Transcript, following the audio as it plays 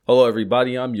Hello,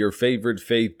 everybody. I'm your favorite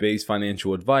faith-based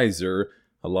financial advisor,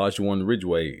 Olajuwon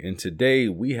Ridgway, and today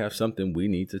we have something we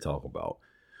need to talk about.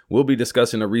 We'll be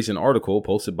discussing a recent article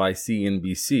posted by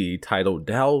CNBC titled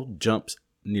 "Dow Jumps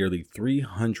Nearly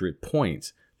 300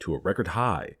 Points to a Record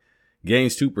High,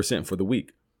 Gains 2% for the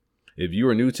Week." If you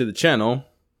are new to the channel,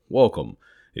 welcome.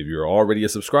 If you're already a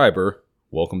subscriber,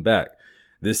 welcome back.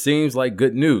 This seems like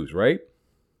good news, right?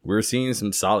 We're seeing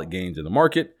some solid gains in the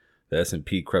market. The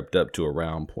S&P crept up to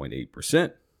around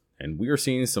 0.8%, and we are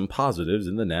seeing some positives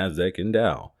in the Nasdaq and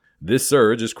Dow. This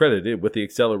surge is credited with the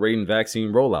accelerating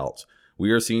vaccine rollouts.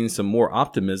 We are seeing some more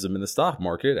optimism in the stock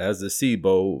market as the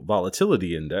CBOE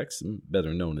Volatility Index,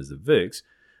 better known as the VIX,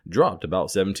 dropped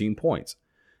about 17 points.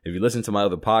 If you listen to my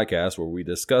other podcast where we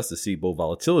discuss the CBOE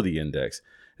Volatility Index,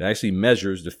 it actually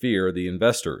measures the fear of the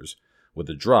investors. With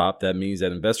a drop, that means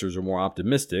that investors are more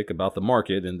optimistic about the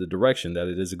market and the direction that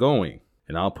it is going.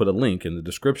 And I'll put a link in the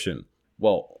description.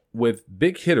 Well, with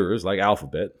big hitters like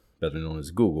Alphabet, better known as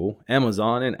Google,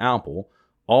 Amazon, and Apple,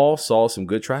 all saw some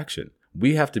good traction.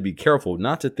 We have to be careful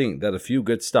not to think that a few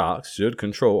good stocks should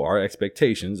control our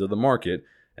expectations of the market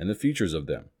and the futures of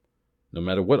them, no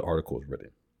matter what article is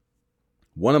written.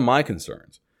 One of my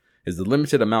concerns is the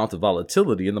limited amount of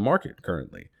volatility in the market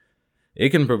currently.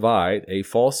 It can provide a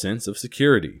false sense of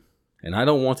security, and I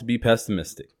don't want to be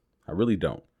pessimistic. I really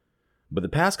don't. But the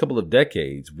past couple of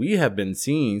decades, we have been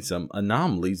seeing some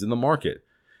anomalies in the market,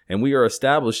 and we are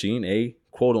establishing a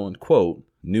quote-unquote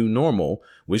new normal,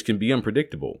 which can be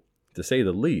unpredictable, to say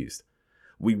the least.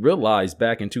 We realized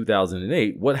back in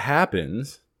 2008 what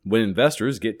happens when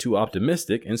investors get too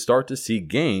optimistic and start to see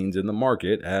gains in the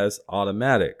market as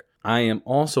automatic. I am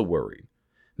also worried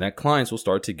that clients will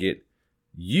start to get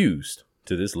used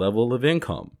to this level of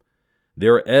income.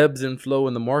 There are ebbs and flow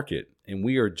in the market, and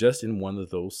we are just in one of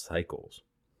those cycles.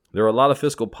 There are a lot of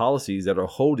fiscal policies that are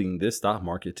holding this stock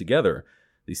market together.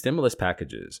 The stimulus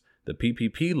packages, the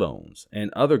PPP loans,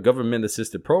 and other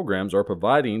government-assisted programs are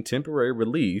providing temporary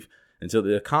relief until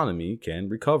the economy can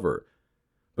recover.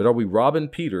 But are we robbing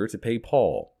Peter to pay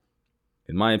Paul?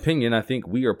 In my opinion, I think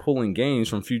we are pulling gains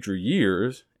from future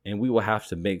years, and we will have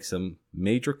to make some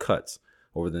major cuts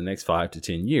over the next 5 to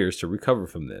 10 years to recover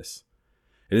from this.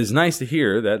 It is nice to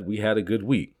hear that we had a good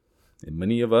week, and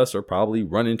many of us are probably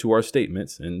running to our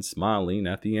statements and smiling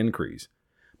at the increase.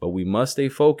 But we must stay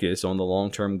focused on the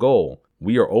long-term goal.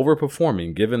 We are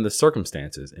overperforming given the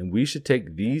circumstances, and we should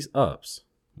take these ups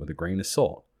with a grain of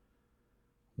salt.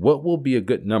 What will be a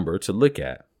good number to look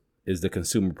at is the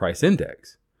Consumer Price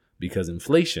Index, because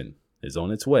inflation is on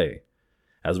its way.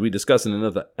 As we discussed in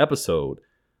another episode,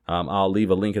 I'll leave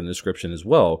a link in the description as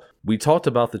well. We talked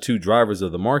about the two drivers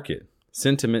of the market,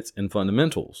 sentiments and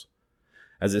fundamentals.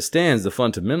 As it stands, the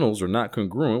fundamentals are not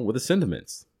congruent with the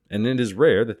sentiments, and it is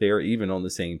rare that they are even on the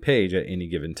same page at any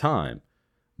given time.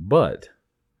 But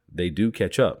they do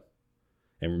catch up.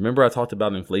 And remember I talked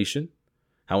about inflation?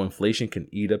 How inflation can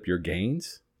eat up your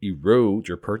gains, erode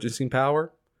your purchasing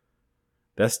power?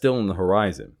 That's still on the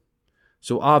horizon.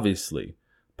 So obviously,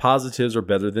 positives are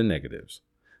better than negatives.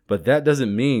 But that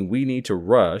doesn't mean we need to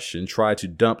rush and try to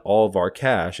dump all of our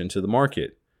cash into the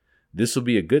market. This will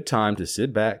be a good time to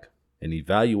sit back and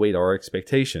evaluate our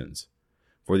expectations.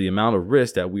 For the amount of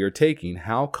risk that we are taking,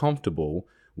 how comfortable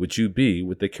would you be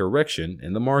with the correction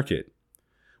in the market?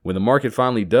 When the market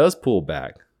finally does pull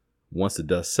back, once the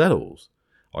dust settles,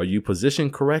 are you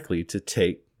positioned correctly to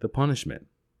take the punishment?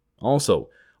 Also,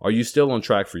 are you still on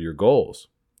track for your goals?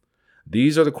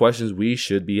 These are the questions we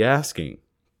should be asking.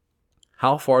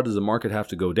 How far does the market have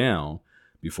to go down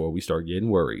before we start getting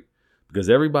worried? Because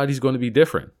everybody's going to be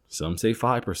different. Some say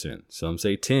 5%, some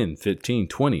say 10, 15,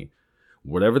 20.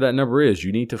 Whatever that number is,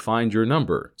 you need to find your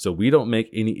number so we don't make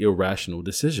any irrational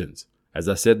decisions. As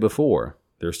I said before,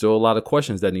 there's still a lot of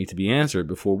questions that need to be answered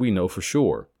before we know for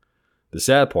sure. The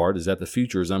sad part is that the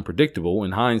future is unpredictable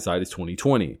and hindsight is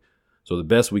 2020. So the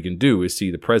best we can do is see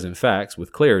the present facts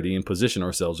with clarity and position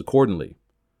ourselves accordingly.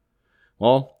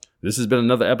 Well, this has been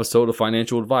another episode of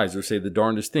Financial Advisors Say the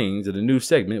Darndest Things in a new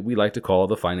segment we like to call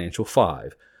the Financial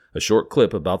Five, a short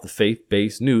clip about the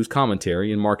faith-based news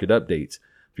commentary and market updates.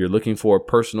 If you're looking for a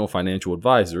personal financial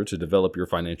advisor to develop your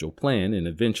financial plan and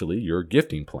eventually your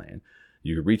gifting plan,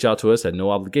 you can reach out to us at no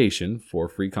obligation for a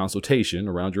free consultation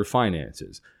around your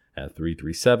finances at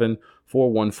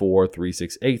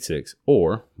 337-414-3686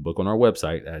 or book on our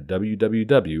website at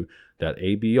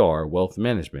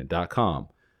www.abrwealthmanagement.com.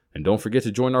 And don't forget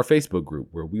to join our Facebook group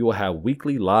where we will have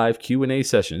weekly live Q&A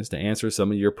sessions to answer some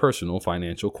of your personal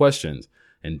financial questions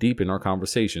and deepen our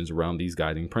conversations around these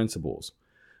guiding principles.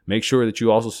 Make sure that you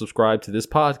also subscribe to this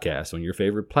podcast on your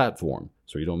favorite platform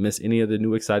so you don't miss any of the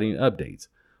new exciting updates.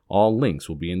 All links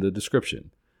will be in the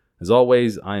description. As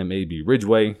always, I am AB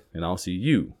Ridgeway, and I'll see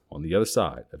you on the other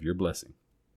side of your blessing.